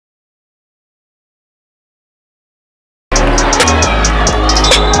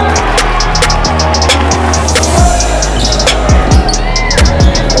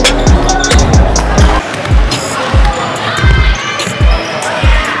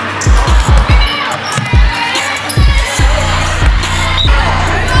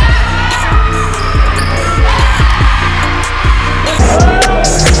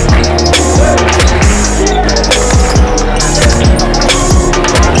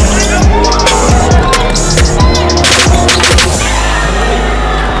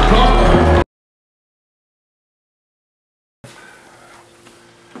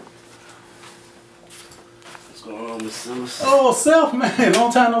Oh, Seth, man,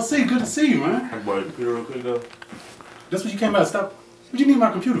 long time no see. Good to see you, man. I borrow your computer real quick though. That's what you came out. Stop. What you need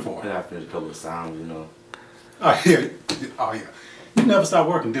my computer for? I finished a couple of sounds, you know. Oh yeah. Oh yeah. You never stop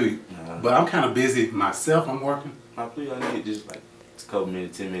working, do you? Nah. But I'm kind of busy myself. I'm working. I believe I need just like a couple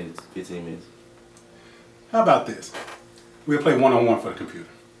minutes, 10 minutes, 15 minutes. How about this? We'll play one-on-one for the computer.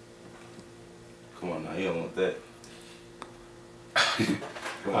 Come on now, you don't want that.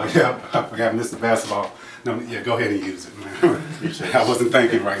 Oh yeah, I forgot Mr. Basketball. No, yeah, go ahead and use it, man. I wasn't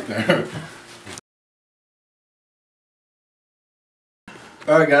thinking right there.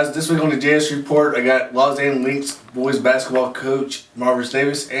 Alright guys, this week on the JS Report, I got Lausanne Lynx boys basketball coach Marvis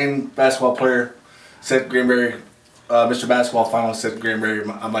Davis and basketball player Seth Grandberry, Mr. Basketball finalist Seth Grandberry,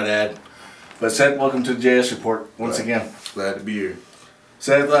 I might add. But Seth, welcome to the JS Report once again. Glad to be here.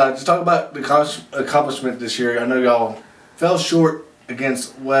 Seth, just talk about the accomplishment this year. I know y'all fell short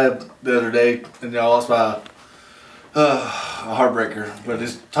against Webb the other day and y'all lost by a heartbreaker. But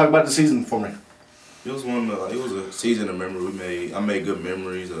just talk about the season for me. It was it was a season of memory. I made good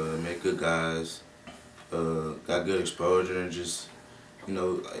memories. Met good guys. Got good exposure and just, you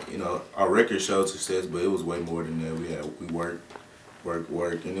know, our record showed success, but it was way more than that. We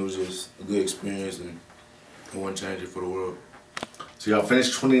worked, and it was just a good experience, and I wouldn't change it for the world. So y'all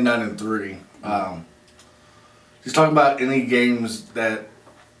finished 29-3. Just talk about any games that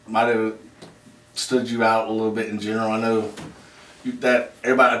might have stood you out a little bit in general. I know that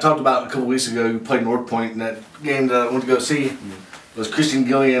everybody I talked about a couple weeks ago. You played North Point, and that game that I went to go see was Christian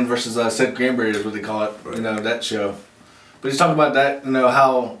Gillian versus Seth Grandberry, is what they call it. Right. You know, that show. But just talk about that. You know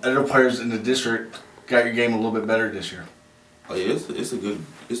how other players in the district got your game a little bit better this year. Oh yeah, the district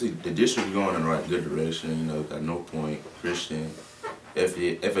is going in the right good direction. You know, got North Point, Christian,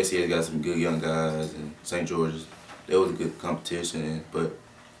 FAC has got some good young guys, and St. George's. There was a good competition, but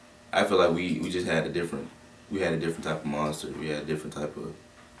I feel like we just had a different type of monster. We had a different type of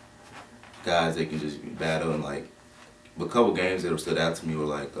guys that can just battle, and like a couple games that stood out to me were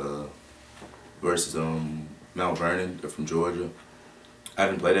like versus Mount Vernon, they're from Georgia. I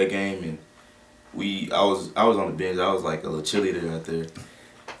didn't play that game, and I was on the bench. I was like a little cheerleader out there.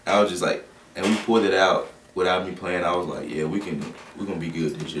 I was just like, and we pulled it out without me playing. I was like, yeah, we're gonna be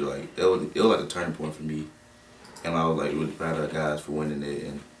good this year. Like it was like a turning point for me, and I was like really proud of the guys for winning it.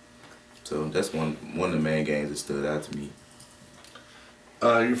 And so that's one of the main games that stood out to me.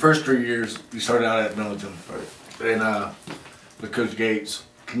 Your first 3 years, you started out at Millington, Right. And with Coach Gates.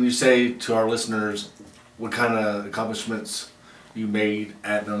 Can you say to our listeners what kind of accomplishments you made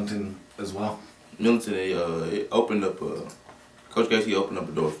at Millington as well? Millington, it opened up Coach Gates. He opened up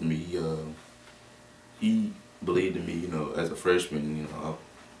a door for me. He believed in me, you know, as a freshman. You know,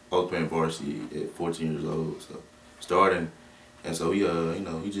 I was playing varsity at 14 years old, so starting, and so he, you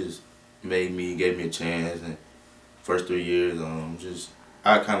know, he just gave me a chance. And first 3 years,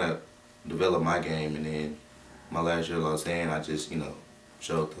 I kind of developed my game, and then my last year at Lausanne, I just, you know,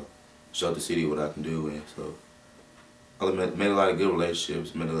 showed the city what I can do, and so I made a lot of good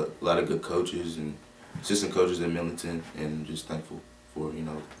relationships, met a lot of good coaches and assistant coaches at Millington, and just thankful for, you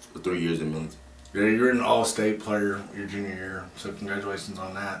know, the 3 years at Millington. Yeah, you're an all-state player your junior year, so congratulations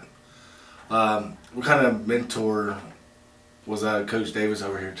on that. What kind of mentor was Coach Davis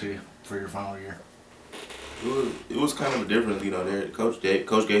over here to you for your final year? It was kind of a difference, you know. Coach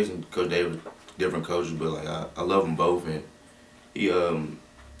Gates and Coach Davis, different coaches, but like I love them both, and he kind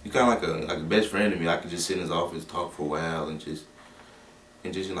of like a best friend to me. I could just sit in his office, talk for a while, and just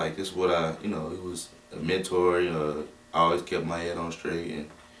like this is what he was a mentor. You know, I always kept my head on straight, and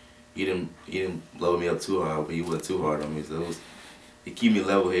he didn't blow me up too hard, but he wasn't too hard on me. So he keep me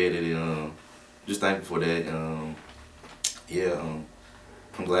level headed, and just thankful for that. Yeah,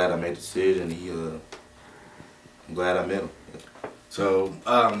 I'm glad I made the decision. I'm glad I met him. So,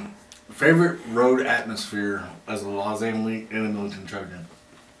 favorite road atmosphere as a Lausanne Lynx and a Millington Trojan?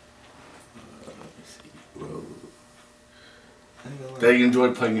 Let me see. Road. That you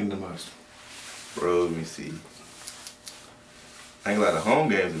enjoyed playing in the most? Road, let me see. I ain't gonna lie, the home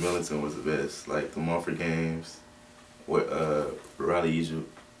games in Millington was the best. Like the Mumford games, Raleigh Egypt,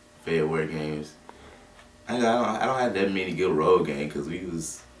 Fairway games. I don't have that many good road games because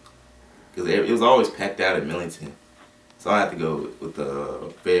it was always packed out at Millington. So I have to go with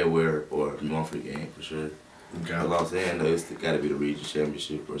the Fairway or Mumford game for sure. Okay. But Lausanne, though, it's got to be the region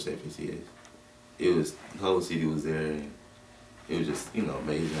championship or FACS. It was, the whole city was there, and it was just, you know,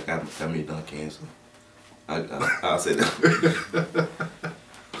 amazing. I got me a dunk can, so I'll say that.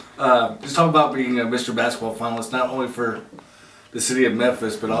 Just talk about being a Mr. Basketball finalist, not only for the city of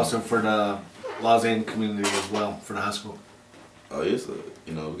Memphis, but also for the Lausanne community as well, for the high school. Oh, it's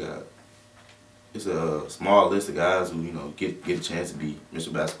you know, we got it's a small list of guys who get a chance to be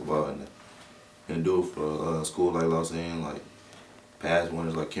Mr. Basketball and do it for a school like Lausanne, like past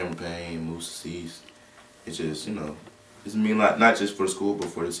winners like Cameron Payne, Moose Cease. It's just it's not just for the school but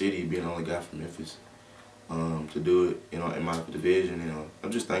for the city, being the only guy from Memphis to do it in my division.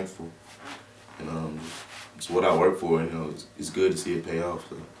 I'm just thankful, and it's what I work for. It's good to see it pay off.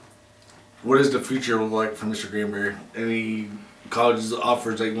 So. What does the future look like for Mr. Grandberry? Any colleges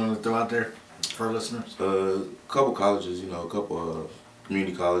offers that you want to throw out there for our listeners? A couple colleges, a couple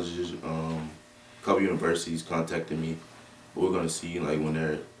community colleges, a couple universities contacted me. But we're gonna see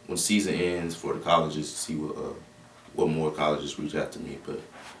when season ends for the colleges to see what more colleges reach out to me. But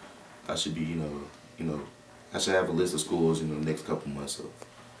I should be I should have a list of schools in the next couple months. So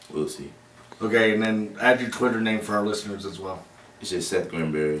we'll see. Okay, and then add your Twitter name for our listeners as well. It's just Seth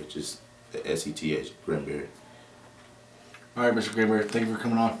Grandberry, just SETH Grandberry. All right, Mr. Grandberry, thank you for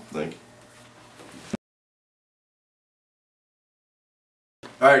coming on. Thank you.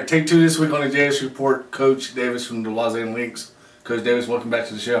 All right, take two this week on the JS Report. Coach Davis from the Lausanne Lynx. Coach Davis, welcome back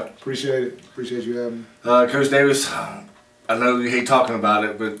to the show. Appreciate it. Appreciate you having me. Coach Davis, I know you hate talking about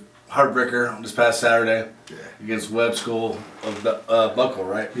it, but heartbreaker this past Saturday against Webb School of Buckle,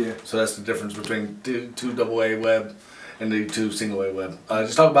 right? Yeah. So that's the difference between two AA Webb and the two single A Webb.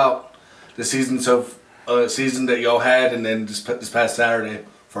 Just talk about the season season that y'all had, and then this past Saturday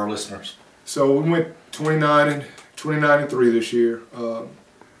for our listeners. So we went 29-3 this year.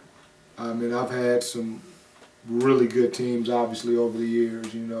 I mean, I've had some really good teams, obviously, over the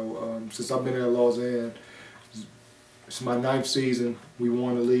years. Since I've been at Lausanne, it's my 9th season. We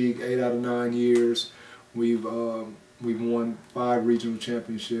won the league 8 out of 9 years. We've won 5 regional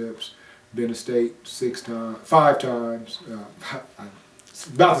championships. Been to state 5 times.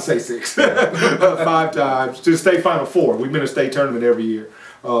 About to say 6. 5 times to the state Final Four. We've been to state tournament every year,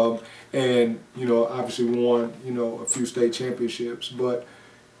 and obviously won a few state championships. But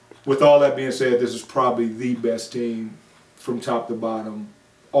with all that being said, this is probably the best team from top to bottom,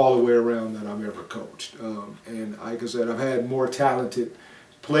 all the way around that I've ever coached. And like I said, I've had more talented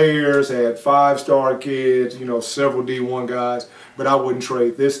players, had 5-star kids, several D1 guys, but I wouldn't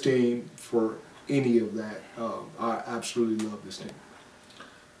trade this team for any of that. I absolutely love this team.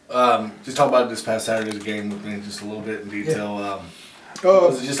 Just talk about this past Saturday's game with me just a little bit in detail.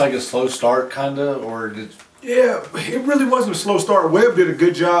 Was it just like a slow start, kind of, or did? Yeah, it really wasn't a slow start. Webb did a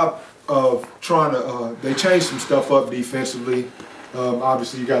good job of trying to. They changed some stuff up defensively.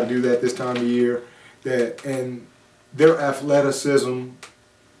 Obviously, you got to do that this time of year. And their athleticism,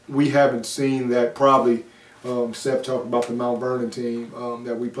 we haven't seen that probably. Seth talked about the Mount Vernon team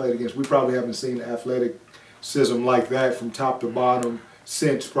that we played against. We probably haven't seen athleticism like that from top to bottom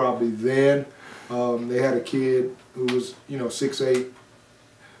since probably then. They had a kid who was 6'8",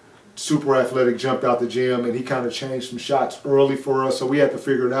 super athletic, jumped out the gym, and he kind of changed some shots early for us, so we had to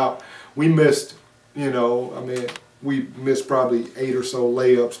figure it out. We missed, we missed probably 8 or so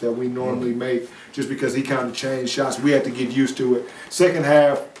layups that we normally make just because he kind of changed shots. We had to get used to it. Second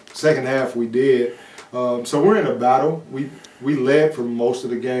half we did. So we're in a battle. We led for most of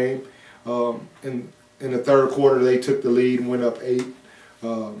the game. In the third quarter, they took the lead and went up 8.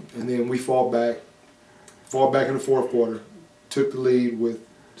 And then we fought back in the fourth quarter, took the lead with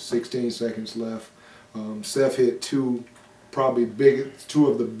 16 seconds left. Seth hit two of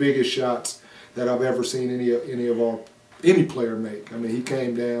the biggest shots that I've ever seen any player make. I mean, he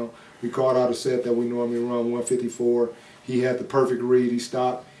came down. We called out a set that we normally run 154. He had the perfect read. He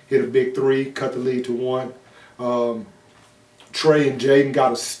stopped, hit a big 3, cut the lead to 1. Trey and Jaden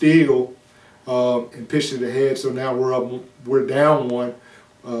got a steal and pitched it ahead. So now we're down 1.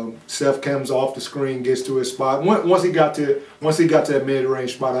 Seth comes off the screen, gets to his spot. Once he got to that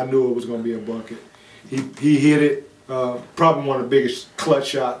mid-range spot, I knew it was going to be a bucket. He hit it. Probably one of the biggest clutch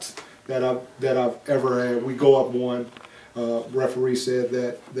shots that I've ever had. We go up 1. Referee said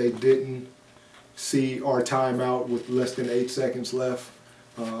that they didn't see our timeout with less than 8 seconds left.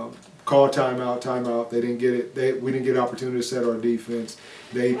 Called timeout. They didn't get it. We didn't get an opportunity to set our defense.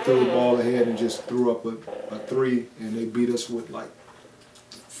 They threw the ball ahead and just threw up a 3, and they beat us with like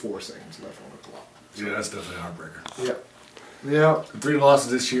 4 seconds left on the clock. Yeah, that's definitely a heartbreaker. Yeah. Yeah. 3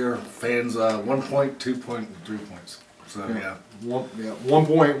 losses this year. Fans, 1 point, 2 point, and 3 points. So yeah. 1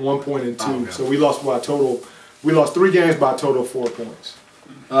 point, 1 point, and 2. Oh, yeah. So we lost by a total. We lost 3 games by a total of 4 points.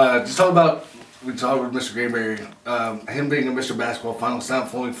 Just talk about. We talked with Mr. Grandberry. Him being a Mr. Basketball finalist,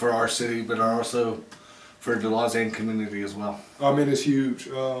 not only for our city, but also for the Lausanne community as well. I mean, it's huge.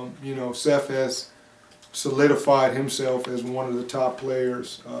 Seth has solidified himself as one of the top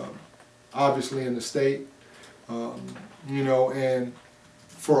players, obviously in the state. And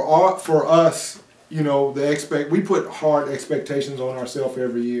for us you know, we put hard expectations on ourselves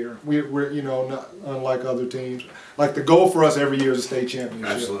every year. We're you know, not unlike other teams. Like the goal for us every year is a state championship.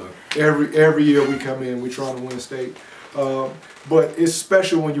 Absolutely. Every year we come in, we try to win state. But it's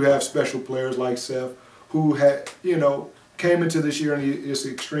special when you have special players like Seth, who had, you know, came into this year and he just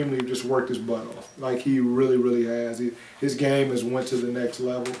extremely just worked his butt off. Like he really, really has. His game has went to the next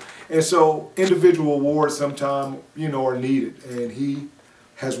level. And so individual awards sometimes, you know, are needed. And he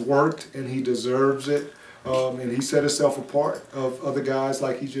has worked and he deserves it. And he set himself apart of other guys,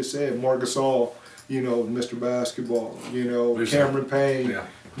 like he just said. Mark Gasol, you know, Mr. Basketball. You know, Cameron Payne, yeah.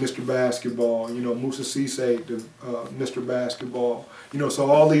 Mr. Basketball. You know, Musa Cisse, Mr. Basketball. You know, so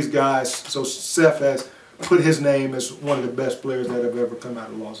all these guys. So Seth has put his name as one of the best players that have ever come out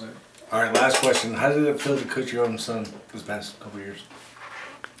of Lausanne. All right, last question. How did it feel to coach your own son this past couple of years?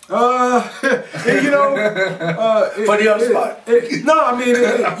 You know, funny on the spot. No, I mean,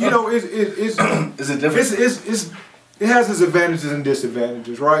 you know, it's is it different? It has its advantages and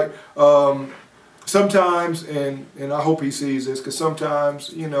disadvantages, right? Sometimes, and I hope he sees this, because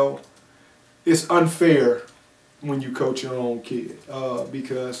sometimes, you know, it's unfair when you coach your own kid,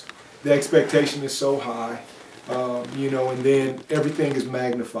 because the expectation is so high, you know, and then everything is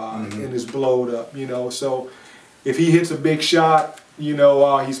magnified and is blowed up, you know. So if he hits a big shot, you know,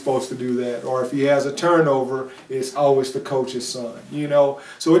 oh, he's supposed to do that. Or if he has a turnover, it's always the coach's son, you know.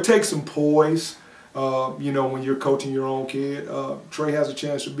 So it takes some poise, you know, when you're coaching your own kid. Trey has a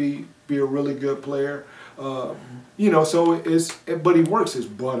chance to be a really good player, you know, so but he works his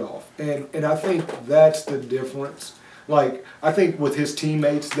butt off. And I think that's the difference. Like, I think with his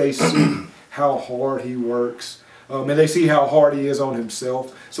teammates, they see how hard he works, and they see how hard he is on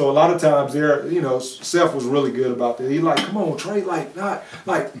himself. So a lot of times, you know, Seth was really good about that. He's like, come on, Trey,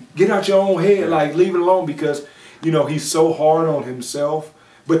 get out your own head, like, leave it alone, because, you know, he's so hard on himself.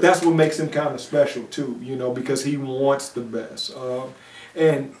 But that's what makes him kind of special, too, you know, because he wants the best.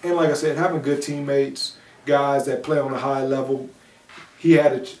 And like I said, having good teammates, guys that play on a high level, he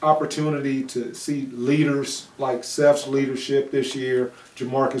had an opportunity to see leaders like Seth's leadership this year,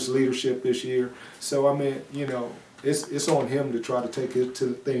 Jamarcus' leadership this year. So, I mean, you know, it's on him to try to take to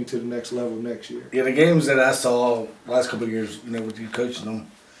the next level next year. Yeah, the games that I saw last couple of years, you know, with you coaching them,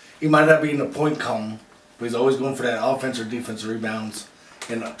 he might not be in the point column, but he's always going for that offense or defensive rebounds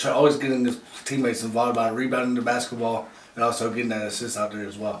and always getting his teammates involved by rebounding the basketball and also getting that assist out there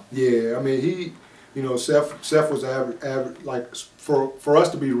as well. Yeah, I mean, you know, Seth was average, like, for us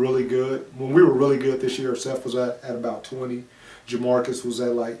to be really good, when we were really good this year, Seth was at about 20. Jamarcus was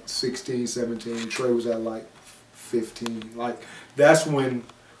at like 16, 17. Trey was at like 15. Like, that's when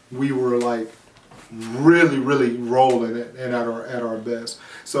we were like really, really rolling it and at our best.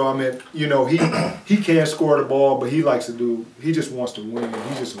 So, I mean, you know, he can't score the ball, but he just wants to win.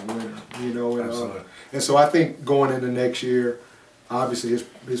 He's just a winner, you know. And so I think going into next year, obviously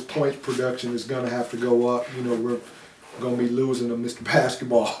his points production is going to have to go up. You know, we're going to be losing to Mr.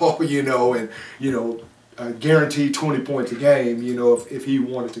 Basketball, you know, and, you know, guaranteed 20 points a game, you know, if he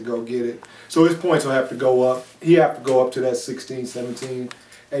wanted to go get it. So his points will have to go up. He have to go up to that 16, 17,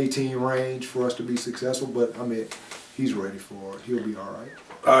 18 range for us to be successful. But, I mean, he's ready for it. He'll be all right.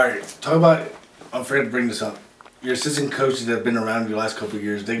 All right. Talk about, I'm afraid to bring this up. Your assistant coaches that have been around you the last couple of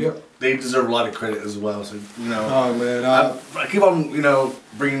years, they deserve a lot of credit as well. So, you know, oh, man, I keep on, you know,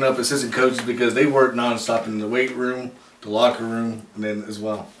 bringing up assistant coaches because they work nonstop in the weight room, the locker room, and then as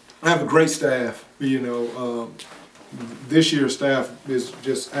well. I have a great staff, you know. This year's staff is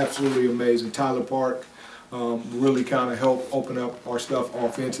just absolutely amazing. Tyler Park really kind of helped open up our stuff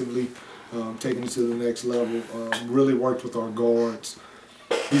offensively, taking it to the next level. Really worked with our guards.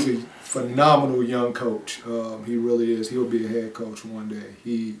 He's a phenomenal young coach. He really is. He'll be a head coach one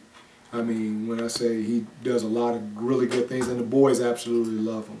day. I mean, when I say he does a lot of really good things, and the boys absolutely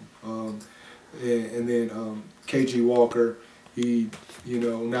love him. And then KG Walker, you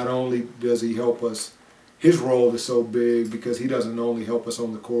know, not only does he help us, his role is so big because he doesn't only help us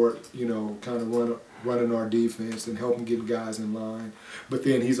on the court, you know, kind of running our defense and helping get guys in line, but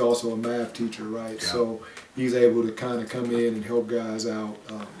then he's also a math teacher, right? Yeah. So he's able to kind of come in and help guys out,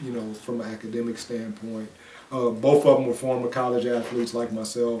 you know, from an academic standpoint. Both of them were former college athletes like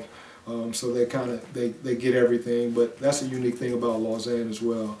myself. So they kind of they get everything, but that's a unique thing about Lausanne as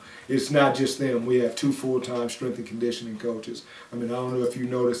well. It's not just them. We have 2 full-time strength and conditioning coaches. I mean, I don't know if you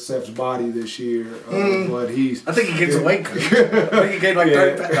noticed Seth's body this year, but I think he gained some weight. I think he gained like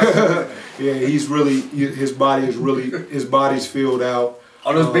 30 pounds. Yeah, his body's filled out.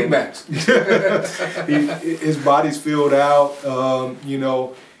 All those Big Macs. His body's filled out. You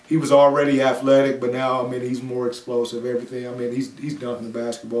know, he was already athletic, but now, I mean, he's more explosive, everything. I mean, he's dunking the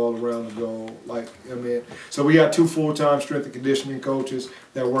basketball around the goal. Like, I mean, so we got 2 full-time strength and conditioning coaches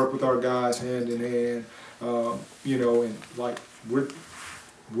that work with our guys hand in hand. You know, and like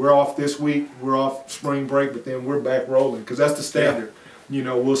we're off this week, we're off spring break, but then we're back rolling because that's the standard. Yeah. You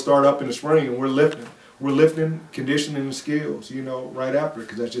know, we'll start up in the spring and we're lifting, conditioning the skills, you know, right after it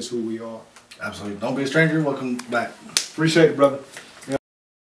because that's just who we are. Absolutely. Don't be a stranger. Welcome back. Appreciate it, brother.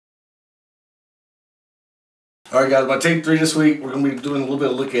 All right, guys, my take 3 this week, we're going to be doing a little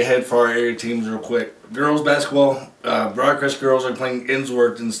bit of look ahead for our area teams real quick. Girls basketball, Briarcrest girls are playing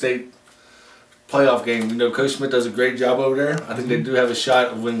Innsworth in the state playoff game. You know, Coach Smith does a great job over there. I think they do have a shot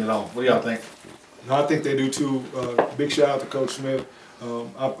of winning it all. What do y'all think? No, I think they do too. Big shout out to Coach Smith.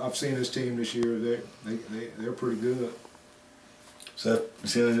 I've seen his team this year. They're pretty good. Seth, you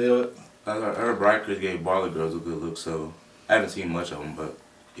seen any of it? I heard Briarcrest gave Barley girls a good look, so I haven't seen much of them, but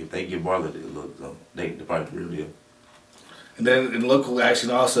if they give Barley a good look, though, they're probably the real deal. And then in local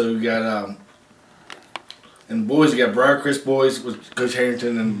action also, you got, in boys, you got Briarcrest boys with Coach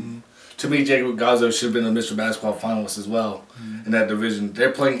Harrington, and to me, Jacob Gazzo should have been a Mr. Basketball finalist as well in that division.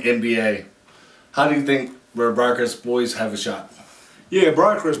 They're playing NBA. How do you think Briarcrest boys have a shot? Yeah,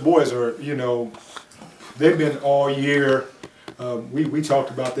 Briarcrest boys are, you know, they've been all year. We talked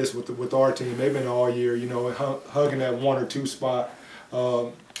about this with our team. They've been all year, you know, hugging that 1 or 2 spot.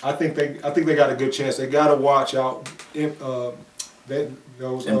 I think they got a good chance. They got to watch out. NBA.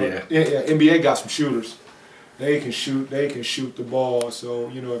 NBA got some shooters. They can shoot. They can shoot the ball. So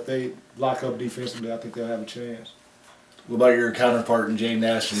you know, if they lock up defensively, I think they'll have a chance. What about your counterpart in Jay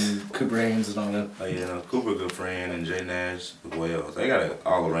Nash and Cooper Haynes and all that? Oh, yeah, Cooper a good friend and Jay Nash as well. They got an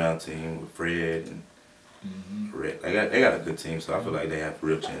all-around team with Fred and Rick. They got a good team, so I feel like they have a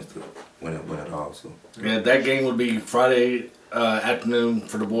real chance to win it all. So yeah, that game would be Friday afternoon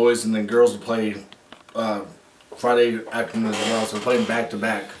for the boys, and then girls will play Friday afternoon as well. So playing back to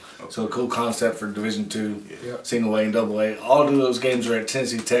back. So a cool concept for Division II, Single A and Double A. All of those games are at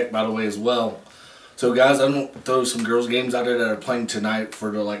Tennessee Tech, by the way, as well. So guys, I'm gonna throw some girls games out there that are playing tonight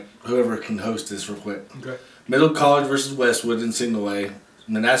for the whoever can host this real quick. Okay. Middle College versus Westwood in Single A.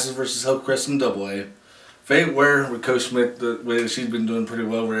 Manassas versus Hillcrest in Double A. Fayette Ware with Coach Smith, the way she's been doing pretty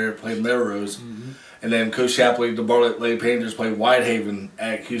well over there, played Melrose. And then Coach Shapley, the Bartlett Lady Panthers, played Whitehaven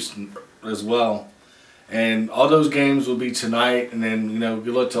at Houston as well. And all those games will be tonight, and then, you know,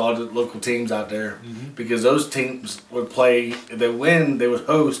 good luck to all the local teams out there because those teams would play, if they win, they would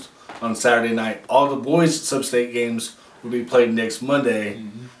host on Saturday night. All the boys' sub-state games will be played next Monday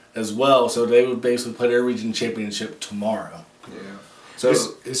as well, so they would basically play their region championship tomorrow. Yeah. So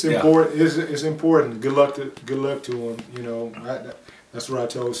it's important. It's important. Good luck to them. You know, that's what I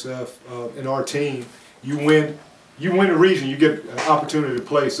told Seth. In our team, you win a region, you get an opportunity to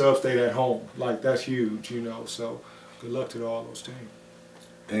play sub-state at home. Like, that's huge, you know. So good luck to all those teams.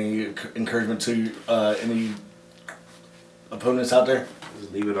 Any encouragement to any opponents out there?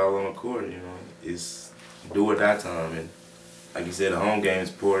 just leave it all on the court, you know. It's do or die time, and like you said, the home game is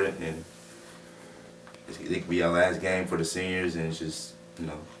important, and it could be our last game for the seniors, and it's just, you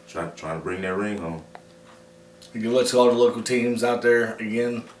know, trying to bring that ring home. Good luck to all the local teams out there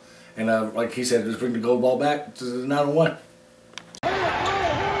again, and like he said, just bring the gold ball back to the 9-1.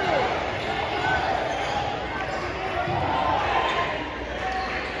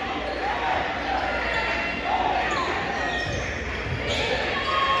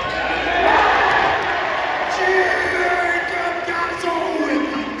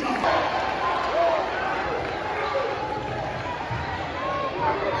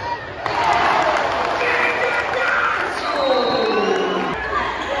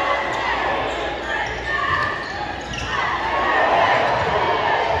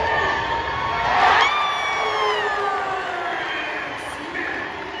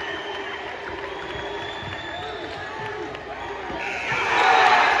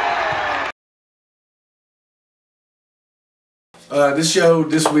 This show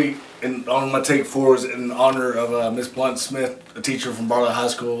this week, on my take 4, is in honor of Miss Blunt Smith, a teacher from Bartlett High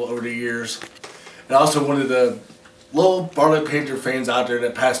School over the years, and also one of the little Bartlett Panther fans out there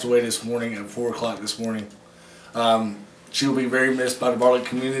that passed away this morning at 4 o'clock this morning. She will be very missed by the Bartlett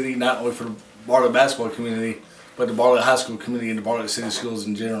community, not only for the Bartlett basketball community, but the Bartlett High School community and the Bartlett City Schools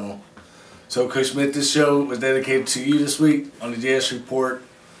in general. So, Coach Smith, this show was dedicated to you this week on the JS Report,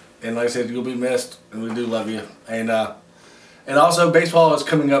 and like I said, you'll be missed, and we do love you. And also, baseball is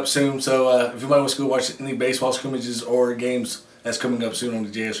coming up soon, so if anybody wants to go watch any baseball scrimmages or games, that's coming up soon on the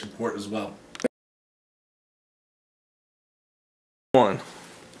JS Report as well.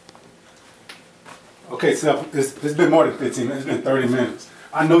 Okay, Seth, it's been more than 15 minutes. It's been 30 minutes.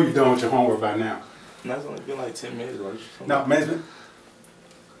 I know you're done with your homework by now. No, it's only been like 10 minutes. Like, Now, man,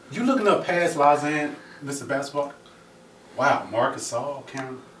 you looking up past Lausanne, Mr. Basketball? Wow, Marcus Saul,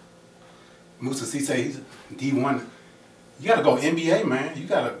 Cameron, Musa Cisse, he's D1. You gotta go NBA, man. You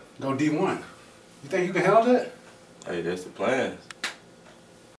gotta go D1. You think you can handle that? hey, that's the plan.